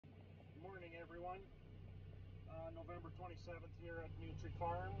everyone. November 27th here at Nutri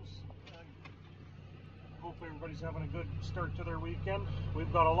Farms. And hope everybody's having a good start to their weekend.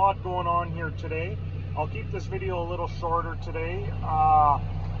 We've got a lot going on here today. I'll keep this video a little shorter today.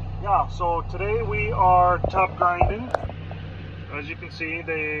 So today we are tub grinding. As you can see,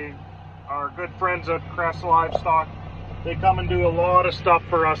 they are good friends at Crest Livestock. They come and do a lot of stuff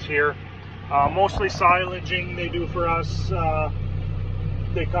for us here. Mostly silaging they do for us.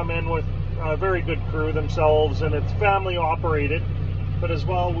 They come in with a very good crew themselves, and it's family operated. But as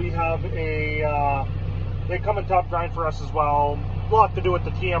well, we have they come and tub grind for us as well. A lot to do with the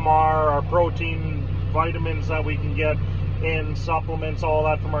TMR, our protein, vitamins that we can get in, supplements, all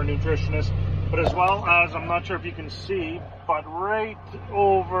that from our nutritionist. But as well as, I'm not sure if you can see, but right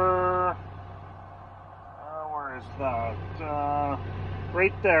over, where is that?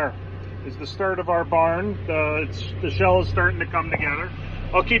 Right there is the start of our barn. The shell is starting to come together.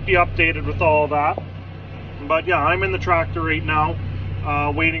 I'll keep you updated with all that. But yeah, I'm in the tractor right now,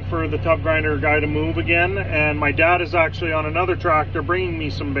 waiting for the tub grinder guy to move again. And my dad is actually on another tractor bringing me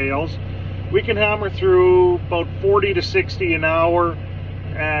some bales. We can hammer through about 40 to 60 an hour,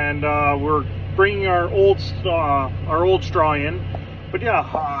 and we're bringing our old straw in. But yeah,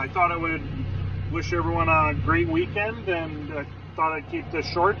 I thought I would wish everyone a great weekend, and I thought I'd keep this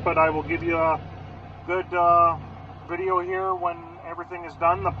short, but I will give you a good video here when everything is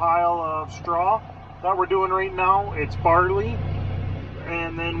done. The pile of straw that we're doing right now, it's barley,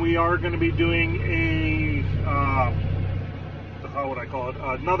 and then we are going to be doing a how would I call it,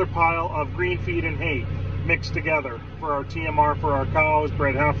 another pile of green feed and hay mixed together for our TMR for our cows,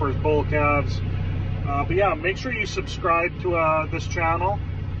 bred heifers, bull calves. But yeah, make sure you subscribe to this channel.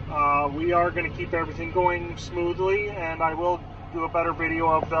 We are going to keep everything going smoothly, and I will do a better video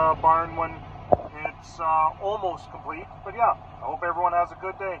of the barn when it's almost complete. But yeah, I hope everyone has a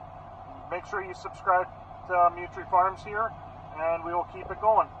good day. Make sure you subscribe to Nutri Farms here, and we will keep it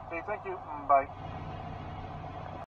going. Okay, thank you. Bye.